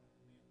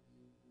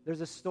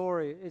 There's a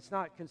story. It's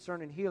not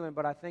concerning healing,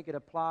 but I think it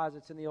applies.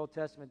 It's in the Old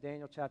Testament,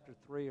 Daniel chapter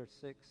 3 or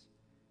 6.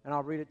 And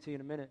I'll read it to you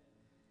in a minute.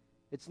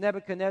 It's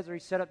Nebuchadnezzar.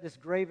 He set up this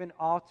graven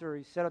altar.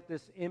 He set up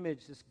this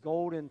image, this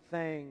golden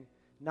thing,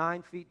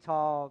 9 feet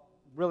tall,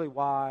 really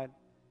wide.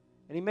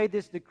 And he made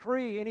this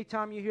decree.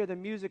 Anytime you hear the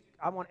music,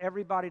 I want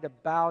everybody to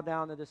bow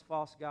down to this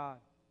false god.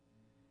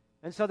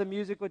 And so the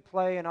music would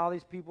play, and all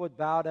these people would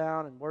bow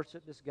down and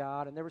worship this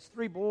god. And there was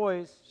 3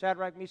 boys,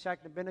 Shadrach, Meshach,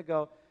 and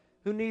Abednego,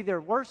 who neither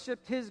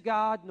worshiped his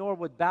God nor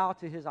would bow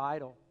to his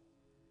idol.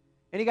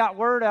 And he got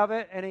word of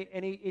it, and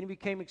he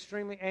became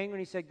extremely angry. And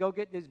he said, "Go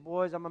get these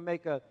boys. I'm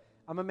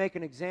gonna make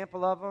an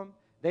example of them.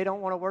 They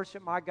don't want to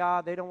worship my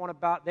God. They don't want to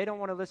bow. They don't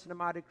want to listen to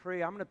my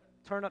decree. I'm going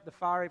to turn up the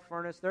fiery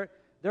furnace. They're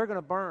going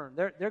to burn.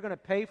 They're going to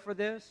pay for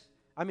this."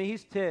 I mean,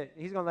 he's ticked.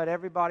 He's going to let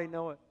everybody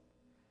know it.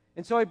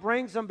 And so he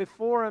brings them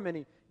before him, and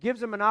he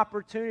gives them an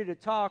opportunity to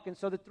talk. And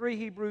so the 3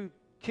 Hebrew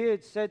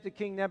kids said to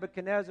King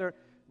Nebuchadnezzar,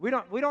 We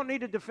don't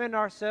need to defend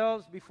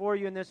ourselves before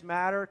you in this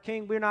matter.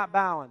 King, we're not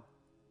bowing.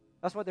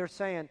 That's what they're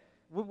saying.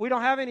 We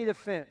don't have any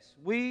defense.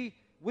 We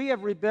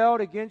have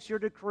rebelled against your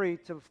decree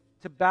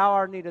to bow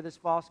our knee to this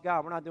false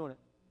god. We're not doing it.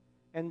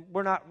 And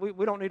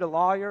we don't need a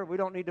lawyer. We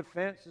don't need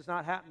defense. It's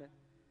not happening.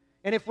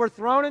 And if we're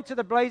thrown into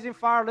the blazing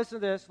fire,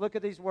 listen to this. Look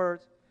at these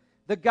words.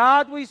 The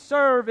God we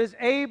serve is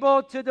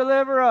able to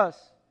deliver us.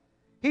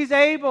 He's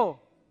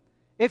able.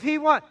 If he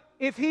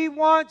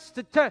wants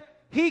to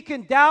He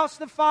can douse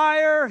the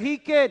fire. He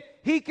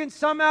can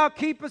somehow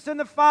keep us in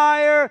the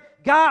fire.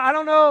 God, I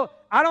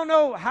don't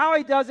know how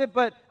He does it,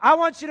 but I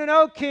want you to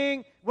know,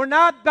 King, we're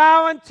not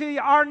bowing to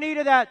our knee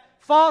to that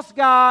false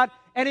god.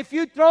 And if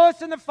you throw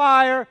us in the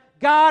fire,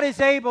 God is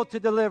able to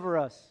deliver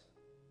us.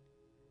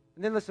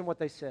 And then listen what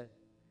they said.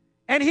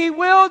 And He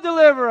will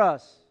deliver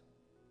us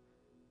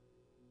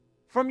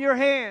from your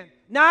hand.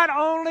 Not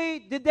only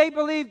did they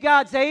believe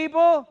God's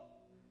able,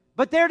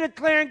 but they're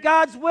declaring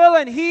God's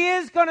willing. He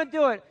is going to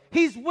do it.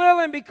 He's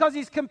willing because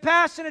He's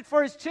compassionate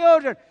for His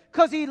children,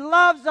 because He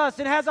loves us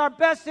and has our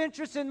best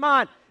interests in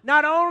mind.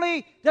 Not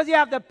only does He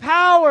have the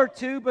power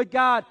to, but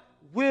God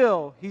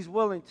will. He's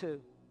willing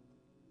to.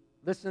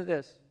 Listen to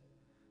this.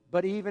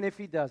 But even if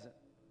He doesn't,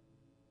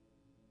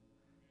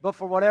 but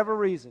for whatever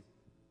reason,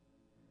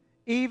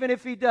 even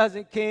if He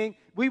doesn't, King,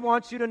 we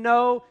want you to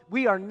know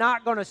we are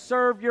not going to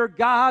serve your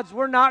gods.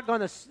 We're not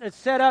going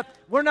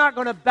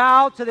to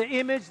bow to the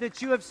image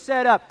that you have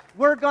set up.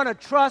 We're going to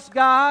trust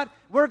God.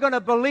 We're going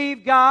to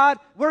believe God.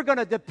 We're going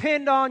to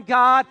depend on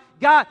God.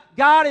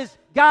 God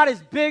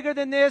is bigger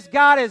than this.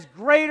 God is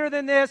greater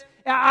than this.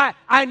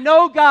 I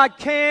know God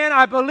can.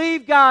 I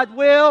believe God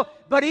will.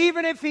 But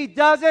even if He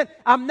doesn't,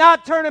 I'm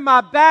not turning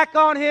my back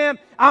on Him.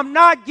 I'm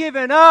not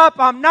giving up.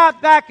 I'm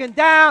not backing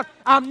down.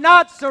 I'm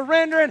not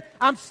surrendering.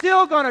 I'm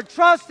still going to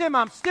trust Him.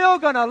 I'm still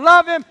going to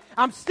love Him.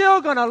 I'm still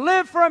going to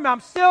live for Him. I'm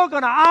still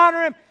going to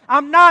honor Him.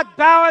 I'm not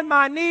bowing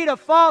my knee to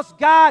false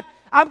God.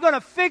 I'm going to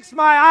fix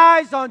my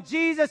eyes on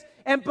Jesus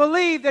and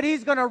believe that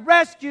He's going to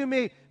rescue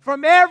me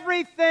from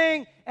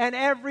everything and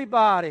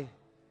everybody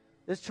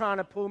that's trying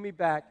to pull me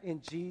back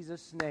in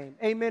Jesus' name.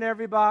 Amen,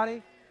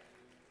 everybody.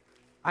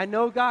 I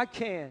know God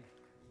can.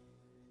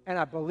 And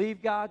I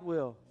believe God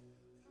will.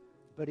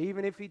 But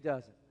even if he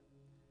doesn't,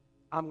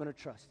 I'm going to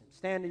trust him.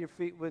 Stand to your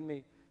feet with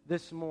me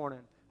this morning.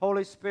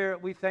 Holy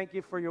Spirit, we thank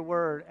you for your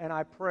word, and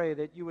I pray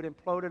that you would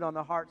implode it on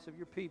the hearts of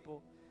your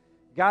people.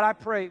 God, I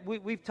pray,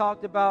 we've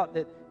talked about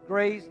that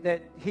grace,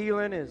 that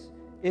healing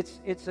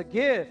it's a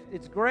gift,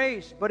 it's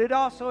grace, but it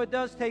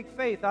does take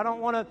faith. I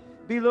don't want to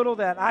belittle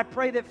that. I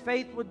pray that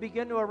faith would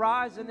begin to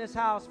arise in this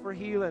house for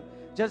healing.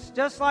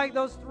 Just like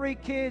those 3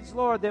 kids,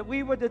 Lord, that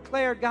we would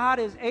declare God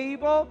is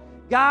able,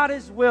 God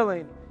is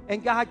willing,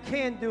 and God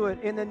can do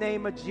it in the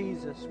name of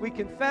Jesus. We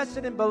confess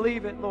it and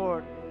believe it,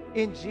 Lord,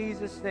 in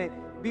Jesus' name.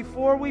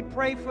 Before we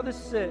pray for the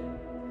sick,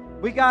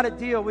 we got to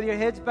deal with your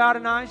heads bowed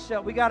and eyes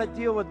shut. We got to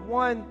deal with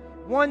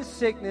one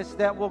sickness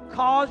that will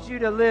cause you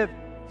to live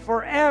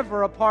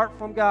forever apart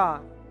from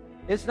God.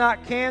 It's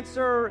not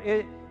cancer.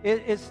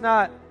 It's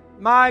not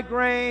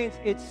migraines.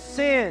 It's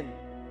sin.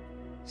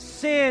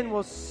 Sin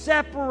will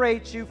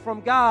separate you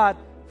from God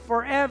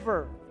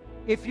forever.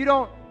 If you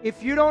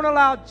don't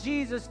allow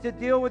Jesus to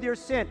deal with your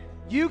sin,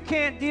 you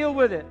can't deal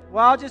with it.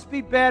 Well, I'll just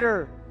be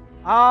better.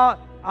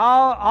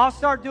 I'll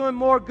start doing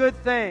more good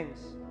things.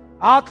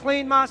 I'll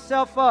clean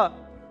myself up.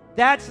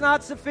 That's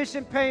not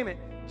sufficient payment.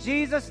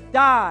 Jesus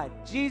died.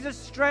 Jesus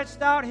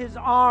stretched out his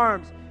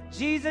arms.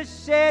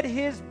 Jesus shed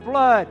his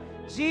blood.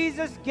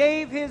 Jesus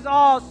gave his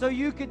all so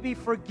you could be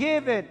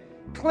forgiven,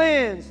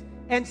 cleansed,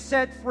 and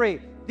set free.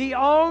 The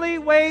only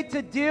way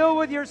to deal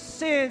with your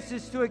sins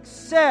is to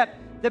accept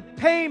the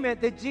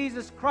payment that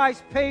Jesus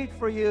Christ paid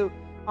for you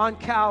on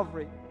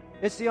Calvary.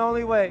 It's the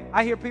only way.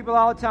 I hear people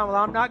all the time, well,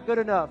 I'm not good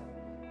enough.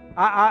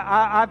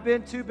 I've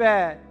been too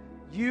bad.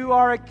 You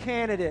are a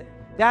candidate.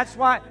 That's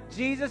why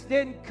Jesus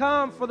didn't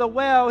come for the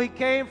well. He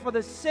came for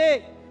the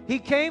sick. He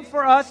came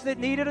for us that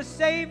needed a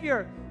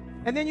Savior.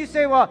 And then you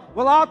say, well,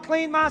 I'll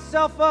clean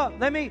myself up.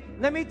 Let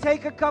me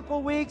take a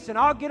couple weeks and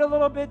I'll get a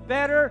little bit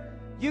better.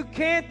 You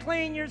can't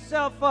clean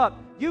yourself up.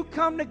 You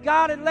come to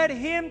God and let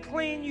him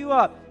clean you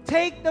up.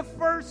 Take the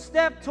first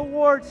step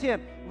towards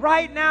him.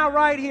 Right now,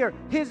 right here.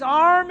 His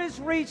arm is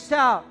reached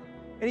out.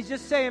 And he's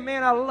just saying,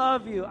 man, I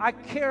love you. I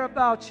care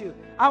about you.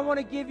 I want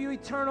to give you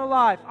eternal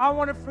life. I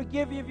want to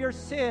forgive you of your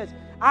sins.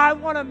 I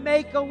want to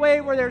make a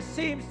way where there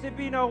seems to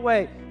be no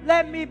way.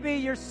 Let me be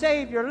your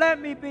Savior. Let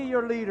me be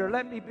your leader.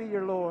 Let me be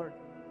your Lord.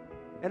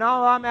 And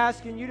all I'm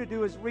asking you to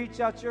do is reach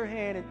out your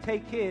hand and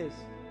take his.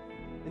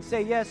 And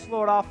say, yes,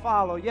 Lord, I'll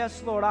follow.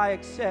 Yes, Lord, I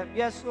accept.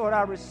 Yes, Lord,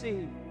 I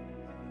receive.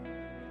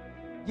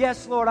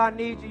 Yes, Lord, I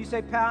need you. You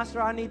say,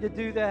 Pastor, I need to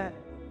do that.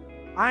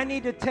 I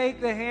need to take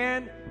the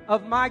hand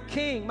of my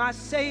King, my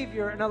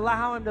Savior, and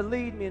allow him to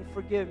lead me and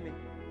forgive me.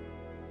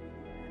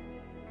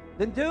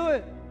 Then do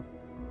it.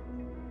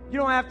 You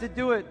don't have to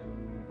do it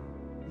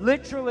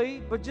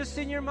literally, but just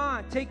in your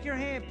mind. Take your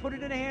hand, put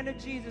it in the hand of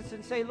Jesus,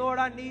 and say, Lord,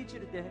 I need you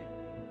today.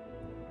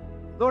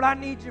 Lord, I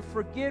need your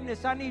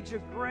forgiveness. I need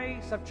your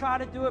grace. I've tried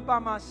to do it by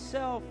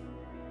myself,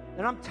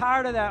 and I'm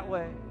tired of that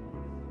way.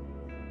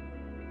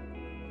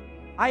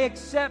 I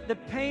accept the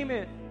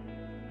payment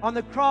on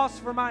the cross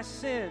for my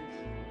sins.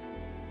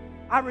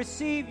 I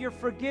receive your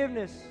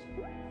forgiveness,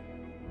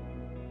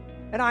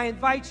 and I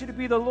invite you to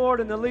be the Lord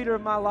and the leader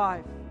of my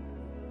life.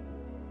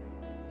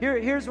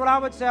 Here's what I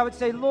would say. I would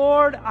say,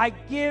 Lord, I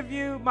give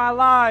you my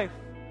life.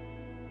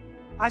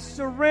 I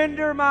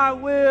surrender my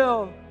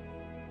will.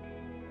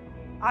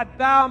 I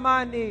bow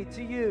my knee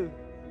to you.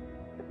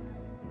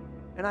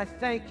 And I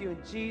thank you in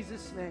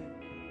Jesus' name.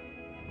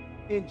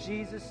 In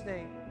Jesus'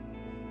 name.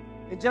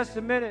 In just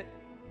a minute,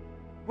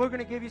 we're going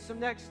to give you some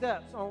next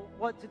steps on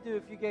what to do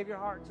if you gave your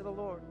heart to the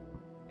Lord.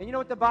 And you know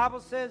what the Bible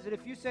says? That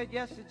if you said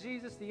yes to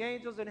Jesus, the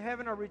angels in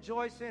heaven are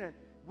rejoicing. And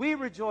we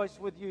rejoice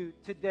with you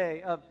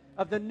today of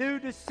the new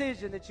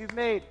decision that you've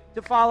made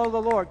to follow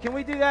the Lord. Can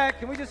we do that?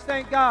 Can we just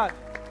thank God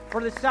for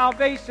the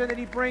salvation that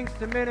he brings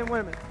to men and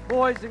women,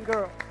 boys and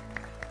girls?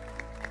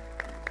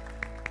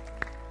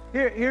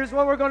 Here's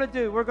what we're going to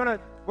do. We're going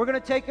to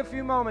take a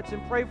few moments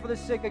and pray for the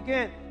sick.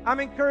 Again, I'm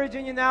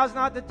encouraging you, now's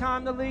not the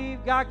time to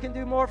leave. God can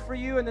do more for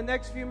you in the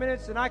next few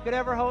minutes than I could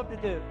ever hope to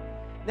do.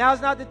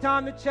 Now's not the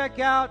time to check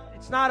out.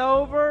 It's not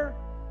over.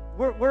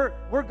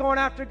 We're going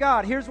after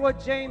God. Here's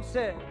what James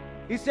said.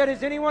 He said,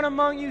 is anyone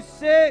among you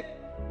sick?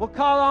 We'll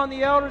call on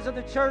the elders of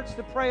the church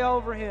to pray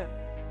over him.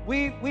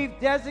 We've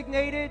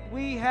designated,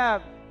 we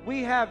have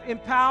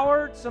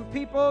empowered some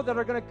people that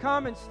are going to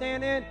come and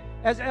stand in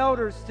as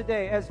elders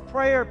today, as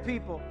prayer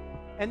people.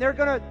 And they're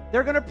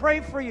gonna pray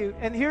for you.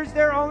 And here's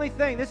their only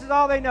thing. This is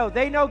all they know.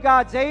 They know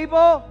God's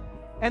able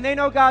and they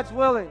know God's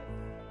willing.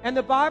 And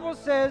the Bible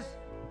says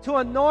to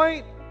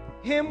anoint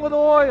him with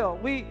oil.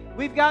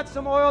 We've got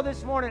some oil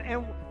this morning,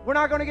 and we're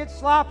not going to get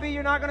sloppy.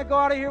 You're not going to go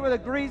out of here with a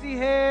greasy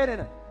head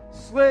and a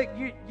slick.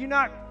 You're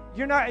not.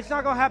 It's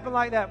not going to happen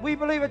like that. We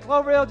believe at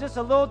Clover Hill, just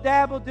a little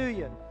dab will do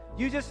you.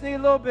 You just need a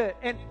little bit.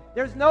 And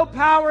there's no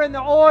power in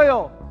the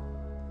oil.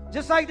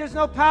 Just like there's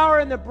no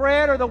power in the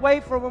bread or the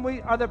wafer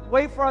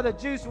or the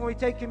juice when we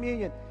take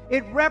communion.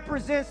 It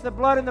represents the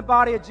blood and the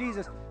body of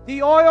Jesus.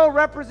 The oil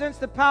represents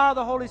the power of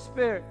the Holy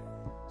Spirit.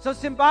 So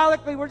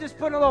symbolically, we're just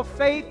putting a little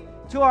faith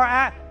to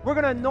our, we're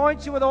going to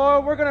anoint you with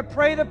oil. We're going to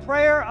pray the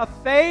prayer of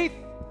faith.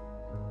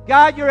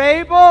 God, you're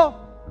able.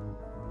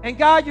 And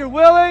God, you're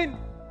willing.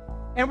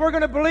 And we're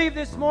going to believe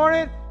this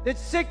morning that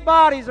sick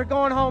bodies are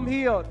going home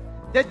healed.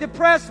 That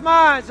depressed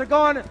minds are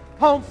going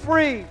home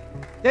free.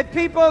 That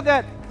people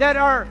that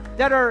are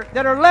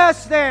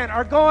less than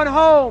are going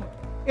home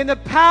in the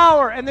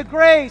power and the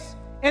grace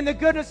and the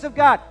goodness of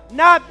God.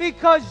 Not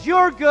because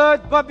you're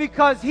good, but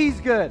because He's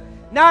good.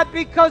 Not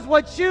because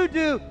what you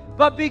do,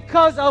 but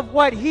because of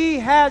what He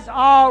has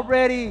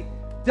already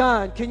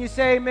done. Can you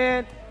say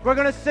amen? We're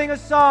going to sing a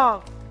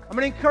song. I'm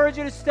going to encourage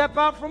you to step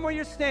out from where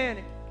you're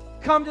standing.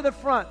 Come to the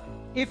front.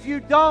 If you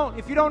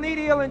don't need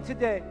healing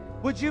today,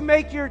 would you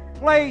make your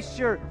place,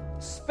 your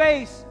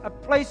space, a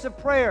place of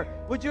prayer?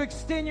 Would you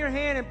extend your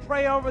hand and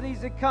pray over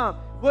these that come?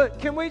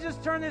 Can we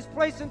just turn this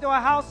place into a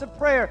house of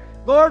prayer?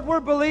 Lord, we're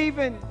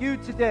believing you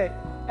today.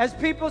 As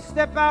people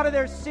step out of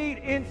their seat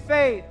in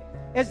faith,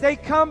 as they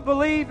come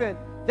believing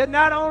that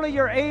not only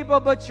you're able,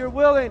 but you're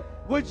willing,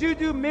 would you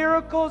do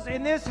miracles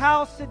in this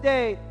house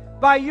today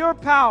by your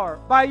power,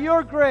 by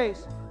your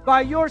grace,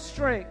 by your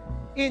strength,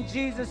 in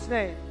Jesus'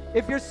 name?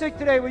 If you're sick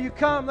today, will you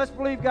come? Let's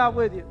believe God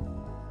with you.